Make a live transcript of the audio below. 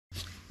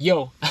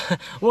Yo,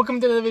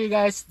 welcome to another video,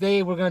 guys.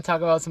 Today we're going to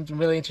talk about something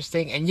really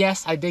interesting. And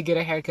yes, I did get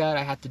a haircut.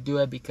 I had to do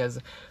it because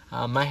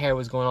my hair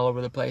was going all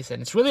over the place, and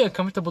it's really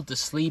uncomfortable to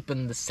sleep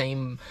in the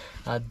same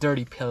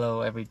dirty pillow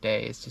every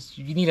day. It's just,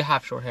 you need to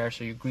have short hair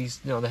so your grease,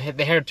 the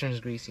hair turns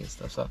greasy and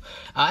stuff. So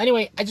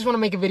anyway, I just want to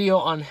make a video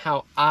on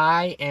how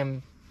I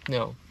am,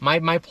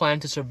 my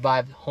plan to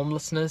survive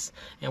homelessness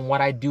and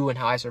what I do and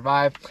how I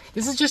survive.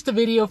 This is just a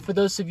video for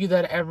those of you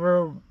that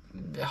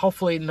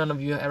hopefully none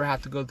of you ever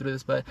have to go through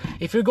this, but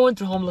if you're going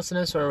through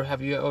homelessness or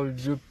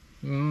you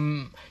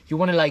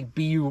want to like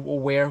be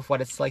aware of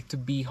what it's like to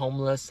be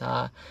homeless,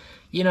 I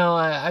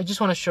just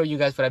want to show you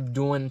guys what I'm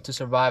doing to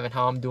survive and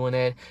how I'm doing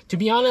it. To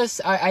be honest,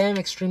 I am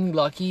extremely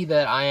lucky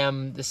that I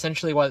am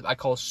essentially what I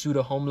call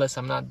pseudo homeless.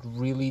 I'm not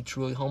really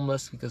truly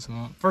homeless because,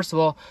 first of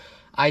all,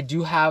 I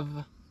do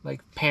have like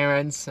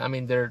parents. I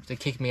mean, they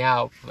kick me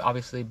out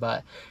obviously,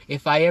 but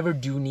if I ever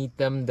do need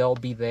them, they'll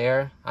be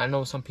there. I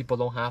know some people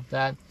don't have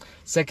that.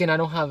 Second, I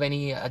don't have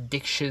any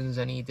addictions,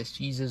 any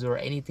diseases or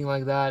anything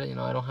like that.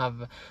 I don't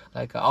have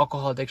like an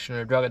alcohol addiction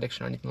or drug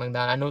addiction or anything like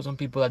that. I know some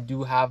people that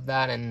do have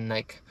that, and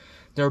like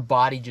their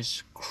body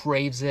just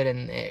craves it,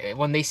 and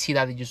when they see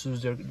that, they just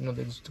lose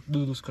they just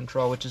lose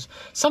control, which is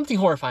something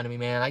horrifying to me,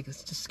 man. Like, it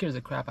just scares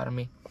the crap out of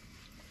me.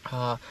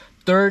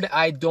 Third,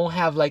 I don't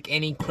have like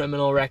any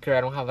criminal record. I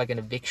don't have like an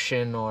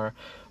eviction or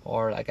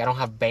like I don't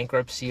have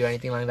bankruptcy or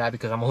anything like that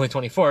because I'm only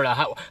 24.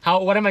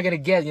 What am I gonna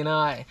get?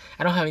 I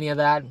don't have any of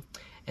that.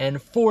 And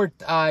fourth,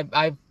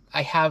 I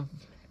have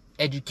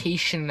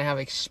education. I have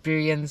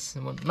experience,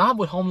 not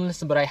with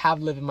homelessness, but I have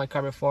lived in my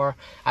car before.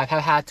 I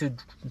have had to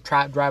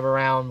drive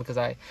around because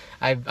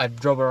I've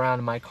drove around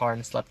in my car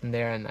and slept in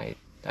there, and I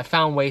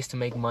found ways to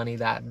make money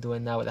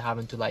doing that without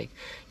having to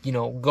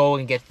go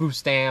and get food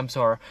stamps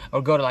or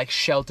go to like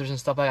shelters and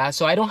stuff like that.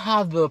 So I don't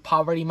have the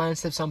poverty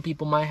mindset some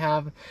people might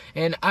have.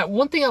 And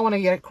one thing I want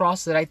to get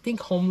across is that I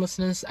think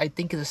homelessness,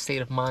 is a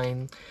state of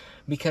mind.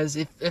 Because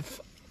if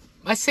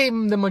I say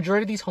the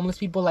majority of these homeless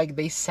people, like,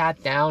 they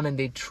sat down and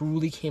they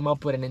truly came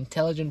up with an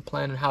intelligent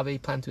plan on how they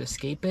plan to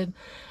escape it,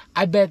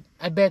 I bet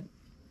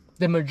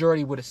the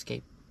majority would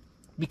escape.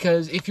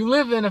 Because if you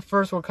live in a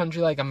first world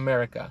country like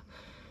America,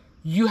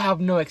 you have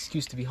no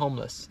excuse to be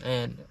homeless.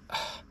 And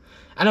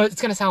I know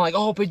it's gonna sound like,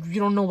 oh, but you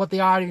don't know what they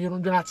are, you're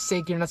not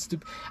sick, you're not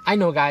stupid. I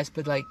know, guys,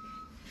 but like,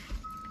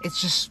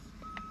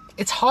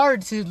 it's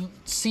hard to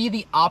see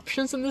the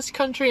options in this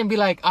country and be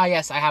like, ah,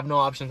 yes, I have no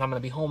options, I'm gonna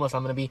be homeless,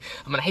 I'm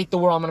gonna hate the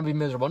world, I'm gonna be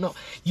miserable. No,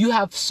 you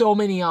have so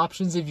many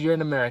options if you're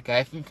in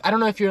America. I don't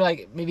know if you're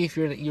like, maybe if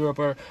you're in Europe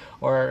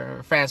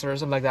or France or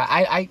something like that.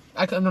 I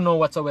don't know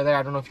what's over there.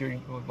 I don't know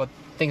what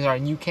things are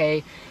in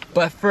UK,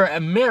 but for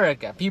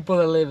America, people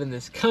that live in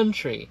this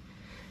country,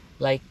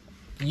 like,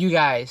 you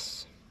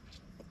guys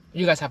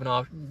have no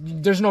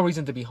option. There's no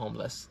reason to be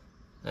homeless.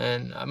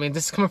 And I mean,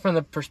 this is coming from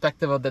the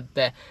perspective of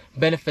the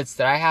benefits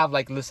that I have.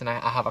 Like, listen,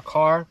 I have a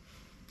car.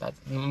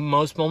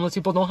 Most homeless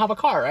people don't have a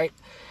car, right?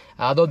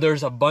 Though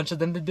there's a bunch of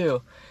them to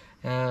do.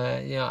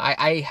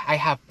 I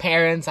have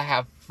parents, I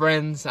have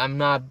friends. I'm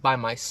not by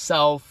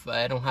myself.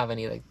 I don't have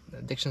any like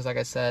addictions, like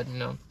I said.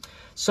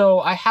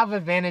 So I have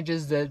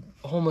advantages that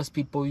homeless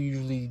people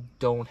usually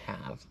don't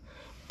have.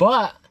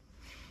 But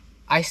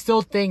I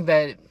still think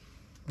that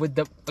with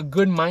a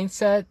good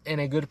mindset and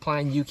a good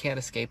plan, you can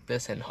escape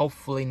this and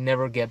hopefully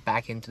never get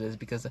back into this.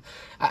 Because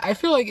I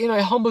feel like,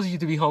 it humbles you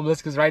to be homeless,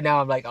 because right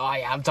now I'm like, oh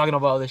yeah, I'm talking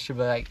about all this shit,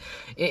 but like,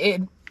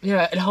 it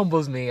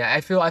humbles me.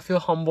 I feel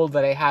humbled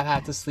that I have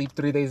had to sleep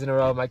 3 days in a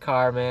row in my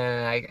car, man.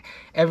 And like,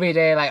 every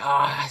day, like,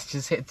 it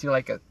just hits you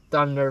like a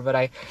thunder. But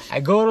I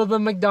go to the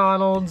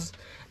McDonald's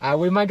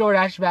with my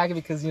DoorDash bag,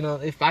 because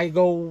if I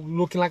go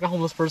looking like a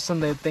homeless person,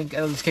 they think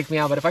it'll just kick me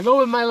out. But if I go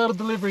with my little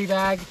delivery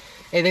bag,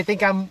 they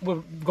think I'm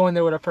going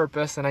there with a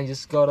purpose, and I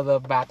just go to the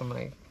bathroom and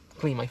I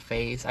clean my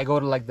face. I go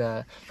to like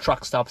the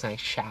truck stops and I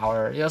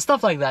shower,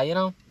 stuff like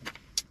that,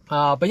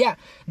 But yeah,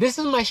 this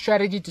is my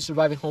strategy to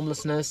surviving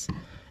homelessness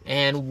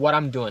and what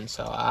I'm doing.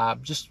 So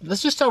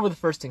let's just start with the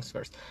first things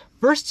first.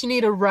 First, you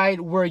need to write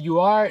where you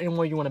are and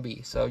where you want to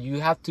be. So you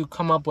have to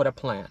come up with a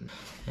plan.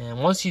 And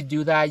once you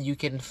do that, you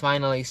can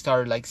finally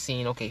start like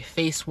seeing, okay,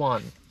 phase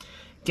 1.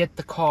 Get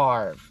the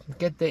car,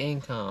 get the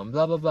income,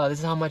 blah, blah, blah. This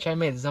is how much I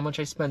made. This is how much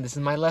I spent. This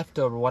is my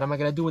leftover. What am I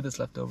going to do with this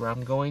leftover?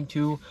 I'm going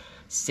to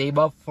save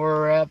up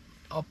for an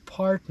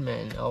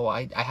apartment. Oh,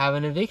 I have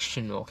an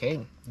eviction.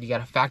 Okay, you got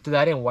to factor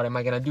that in. What am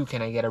I going to do?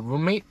 Can I get a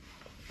roommate?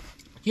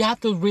 You have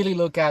to really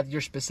look at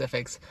your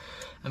specifics.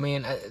 I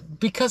mean,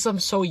 because I'm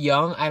so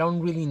young, I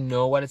don't really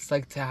know what it's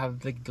like to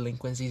have like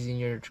delinquencies in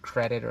your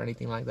credit or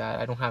anything like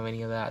that. I don't have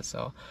any of that,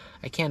 so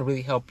I can't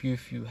really help you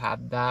if you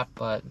have that.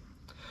 But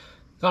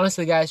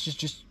honestly, guys,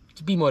 just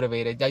be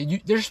motivated.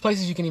 There's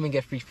places you can even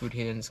get free food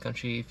here in this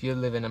country. If you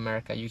live in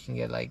America, you can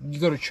get you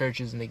go to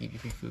churches and they give you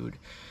free food.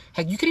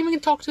 Heck, you can even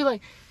talk to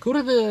go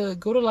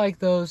to like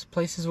those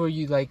places where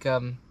you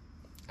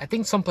I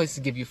think some places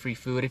give you free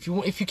food. If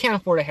you can't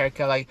afford a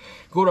haircut,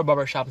 go to a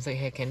barber shop and say,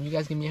 hey, can you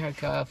guys give me a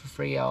haircut for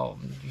free? I'll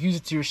use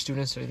it to your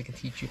students so they can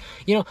teach you.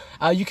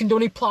 You can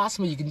donate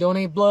plasma, you can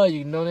donate blood,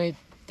 you can donate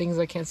things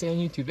I can't say on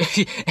YouTube.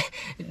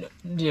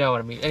 you know what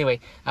I mean. Anyway,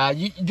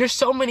 there's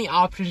so many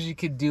options you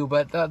could do,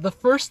 but the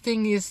first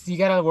thing is you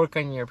gotta work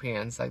on your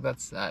appearance. Like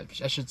that's I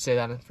should say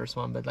that in the first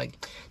one, but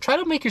like try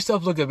to make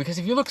yourself look good, because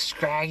if you look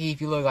scraggy,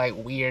 if you look like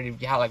weird,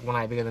 if you have like one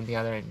eye bigger than the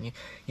other, and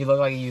you look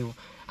like you,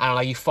 I don't know,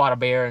 like you fought a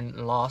bear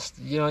and lost,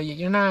 you know,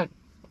 you're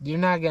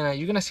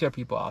gonna scare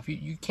people off.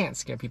 You can't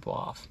scare people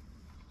off,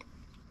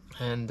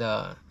 and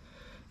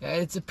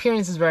its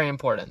appearance is very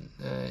important.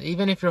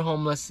 Even if you're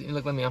homeless,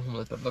 look at me, I'm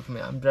homeless, but look at me,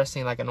 I'm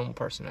dressing like a normal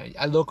person. Right?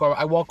 I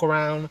walk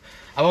around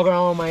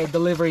with my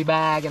delivery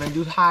bag, and I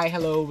do hi,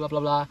 hello, blah blah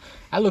blah.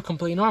 I look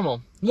completely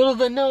normal. Little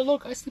bit, no,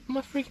 look, I sleep in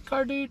my freaking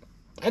car, dude.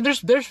 And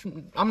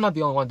I'm not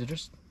the only one, dude.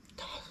 There's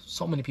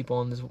so many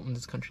people in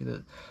this country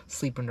that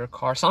sleep in their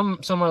car. Some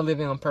are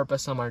living on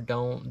purpose, some are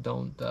don't.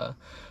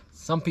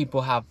 Some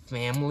people have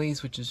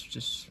families, which is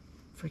just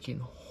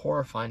freaking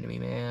horrifying to me,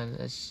 man.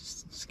 It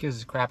scares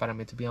the crap out of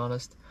me, to be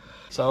honest.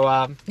 So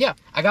yeah,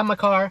 I got my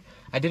car.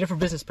 I did it for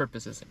business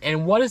purposes.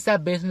 And what is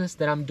that business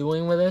that I'm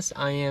doing with this?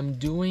 I am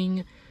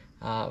doing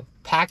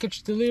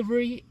package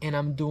delivery, and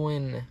I'm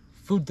doing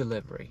food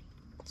delivery.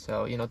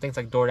 So, you know, things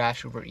like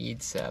DoorDash, Uber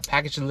Eats,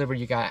 package delivery.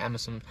 You got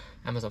Amazon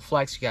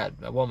Flex, you got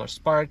Walmart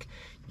Spark,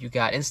 you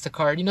got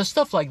Instacart, you know,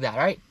 stuff like that,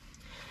 right?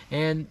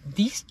 And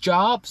these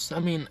jobs, I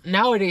mean,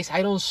 nowadays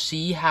I don't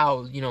see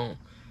how, you know,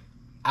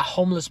 a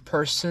homeless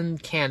person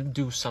can't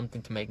do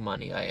something to make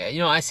money. You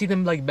know, I see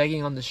them like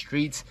begging on the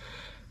streets.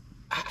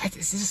 I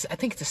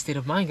think it's a state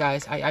of mind,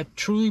 guys. I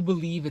truly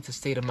believe it's a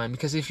state of mind,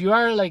 because if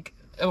you're in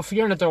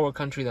a third world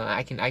country, then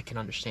I can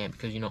understand,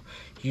 because, you know,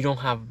 you don't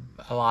have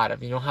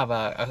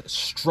a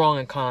strong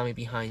economy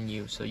behind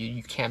you, so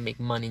you can't make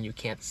money and you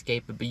can't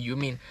escape it. But I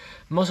mean,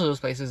 most of those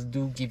places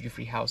do give you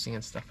free housing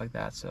and stuff like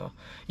that. So,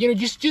 you know,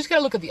 just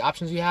gotta look at the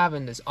options you have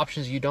and the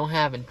options you don't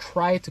have, and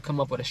try to come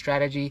up with a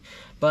strategy.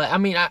 But I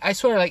mean, I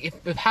swear, like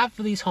if half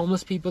of these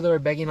homeless people that were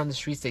begging on the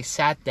streets, they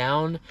sat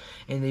down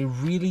and they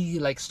really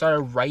like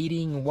started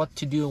writing what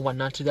to do and what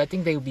not to do, I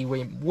think they would be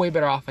way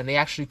better off, and they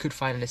actually could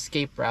find an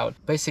escape route.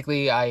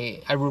 Basically,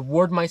 I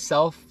reward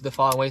myself the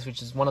following ways,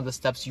 which is one of the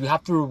steps. You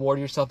have to reward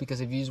yourself,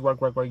 because if you just work,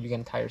 you're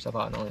gonna tire yourself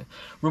out. No,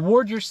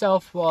 reward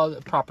yourself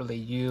properly.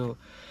 You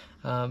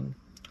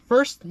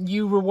first,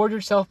 you reward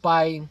yourself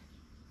by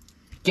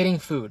getting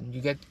food.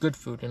 You get good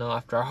food. You know,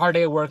 after a hard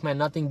day at work, man,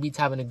 nothing beats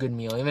having a good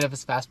meal, even if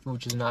it's fast food,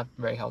 which is not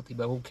very healthy.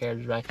 But who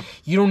cares, right?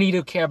 You don't need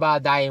to care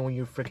about diet when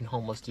you're freaking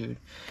homeless, dude.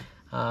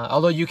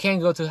 Although you can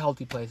go to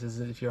healthy places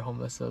if you're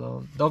homeless,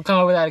 so don't come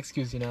up with that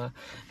excuse, you know.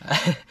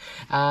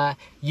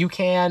 You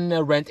can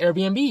rent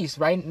Airbnbs.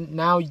 Right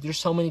now, there's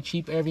so many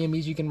cheap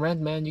Airbnbs you can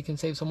rent, man. You can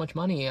save so much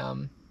money.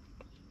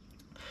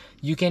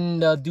 You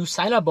can do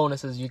sign-up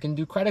bonuses. You can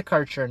do credit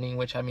card churning,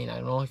 which, I mean, I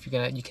don't know if you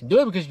can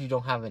do it, because you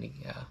don't have any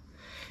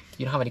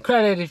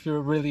credit if you're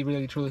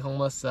really truly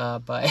homeless,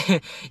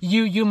 but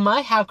you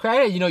might have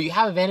credit. You know, you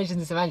have advantages and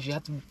disadvantages. You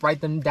have to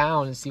write them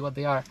down and see what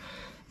they are.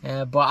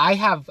 But I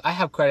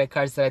have credit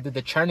cards that I did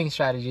the churning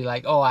strategy.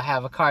 Like, oh, I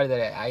have a card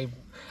that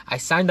I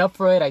signed up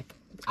for it.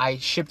 I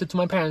shipped it to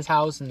my parents'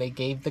 house, and they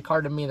gave the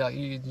card to me. They're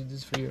like, this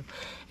is for you.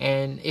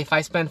 And if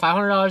I spend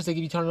 $500, they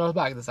give you $200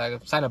 back. That's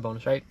like a sign-up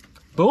bonus, right?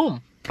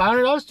 Boom,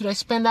 $500. Dude, I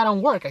spend that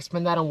on work. I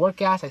spend that on work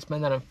gas. I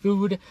spend that on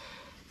food.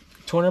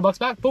 $200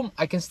 back. Boom,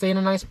 I can stay in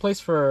a nice place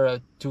for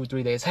 2 or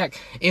 3 days. Heck,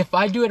 if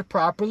I do it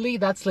properly,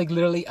 that's like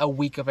literally a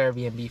week of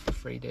Airbnb for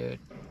free, dude.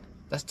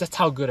 That's just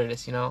how good it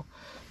is, you know.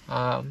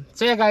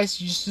 So yeah,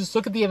 guys, you just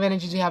look at the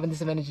advantages you have and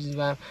disadvantages you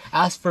have.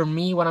 As for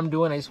me, what I'm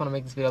doing, I just want to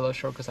make this video a little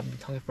short because I've been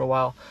talking for a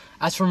while.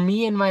 As for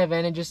me and my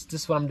advantages,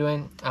 this is what I'm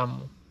doing.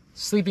 I'm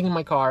sleeping in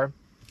my car.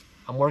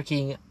 I'm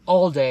working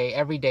all day,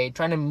 every day,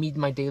 trying to meet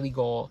my daily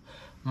goal.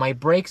 My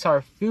breaks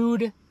are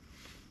food,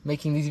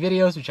 making these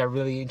videos, which are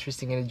really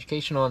interesting and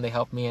educational, and they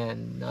help me.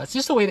 And it's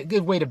just a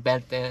good way to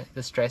vent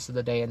the stress of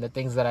the day and the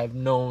things that I've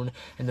known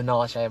and the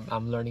knowledge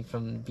I'm learning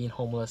from being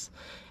homeless.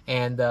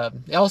 And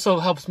it also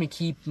helps me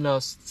keep,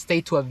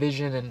 stay to a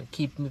vision and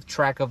keep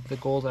track of the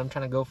goals that I'm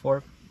trying to go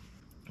for.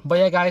 But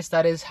yeah, guys,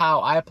 that is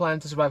how I plan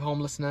to survive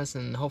homelessness,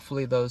 and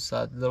hopefully those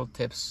little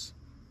tips.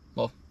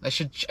 Well, I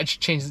should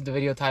change the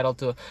video title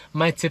to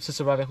 "My Tips to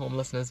Surviving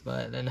Homelessness,"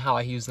 and how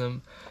I use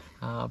them.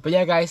 But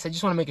yeah, guys, I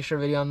just want to make a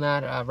short video on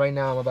that. Right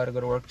now, I'm about to go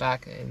to work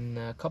back in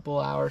a couple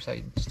hours.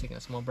 I'm just taking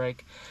a small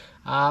break.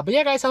 But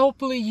yeah, guys,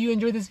 hopefully you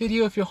enjoyed this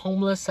video. If you're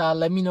homeless,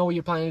 let me know what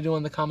you're planning to do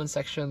in the comment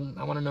section.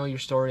 I want to know your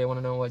story. I want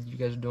to know what you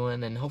guys are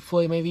doing, and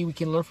hopefully maybe we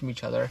can learn from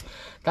each other.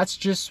 That's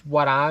just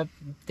what I'm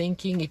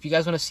thinking. If you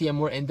guys want to see a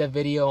more in-depth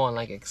video on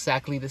like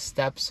exactly the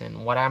steps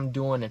and what I'm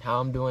doing and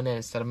how I'm doing it,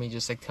 instead of me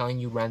just like telling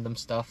you random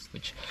stuff,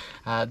 which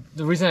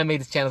the reason I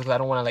made this channel is because I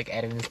don't want to like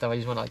edit and stuff. I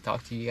just want to like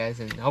talk to you guys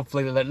and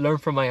hopefully learn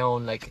from my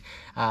own like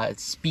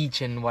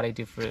speech and what I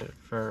do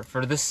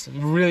for this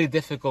really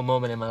difficult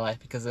moment in my life.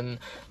 Because then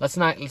let's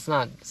not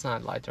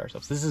lie to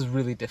ourselves. This is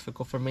really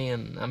difficult for me,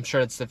 and I'm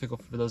sure it's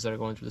difficult for those that are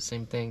going through the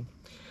same thing.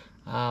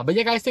 But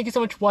yeah, guys, thank you so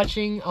much for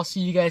watching. I'll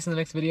see you guys in the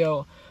next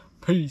video.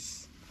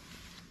 Peace.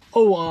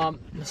 Oh,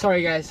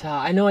 sorry guys,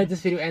 I know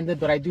this video ended,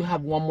 but I do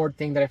have one more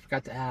thing that I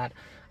forgot to add.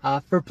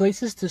 For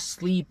places to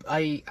sleep,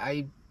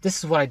 I this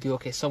is what I do.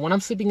 Okay, so when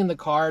I'm sleeping in the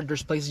car,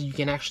 there's places you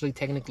can actually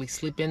technically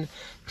sleep in.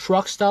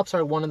 Truck stops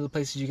are one of the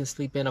places you can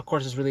sleep in. Of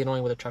course, it's really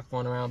annoying with a truck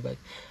going around, but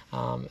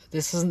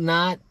this is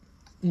not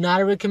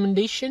a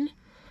recommendation.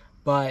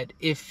 But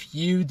if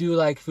you do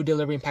like food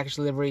delivery and package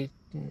delivery,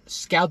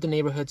 scout the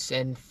neighborhoods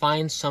and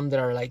find some that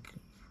are like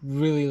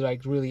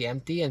really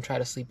empty and try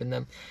to sleep in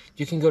them.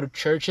 You can go to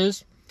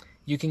churches.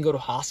 You can go to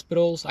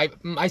hospitals.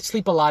 I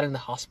sleep a lot in the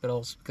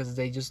hospitals because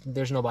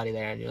there's nobody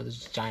there. You know,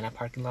 there's a giant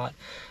parking lot.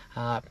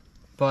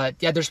 But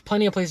yeah, there's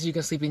plenty of places you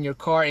can sleep in your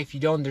car. If you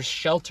don't, there's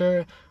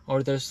shelter,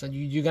 or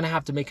you're gonna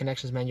have to make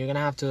connections, man. You're gonna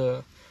have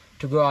to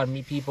go out and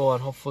meet people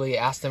and hopefully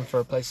ask them for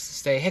a place to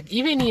stay. Heck,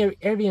 even your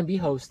Airbnb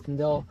host,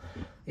 and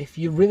if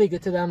you're really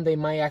good to them, they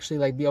might actually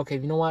like be okay.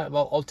 You know what?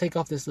 Well, I'll take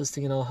off this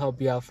listing and I'll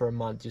help you out for a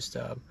month. Just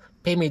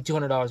pay me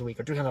 $200 a week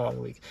or $300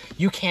 a week.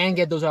 You can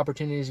get those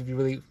opportunities if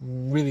you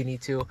really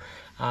need to.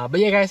 But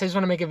yeah, guys, I just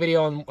want to make a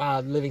video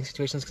on living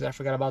situations because I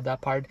forgot about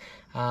that part.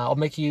 I'll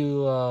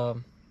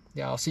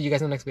see you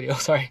guys in the next video.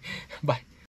 Sorry. Bye.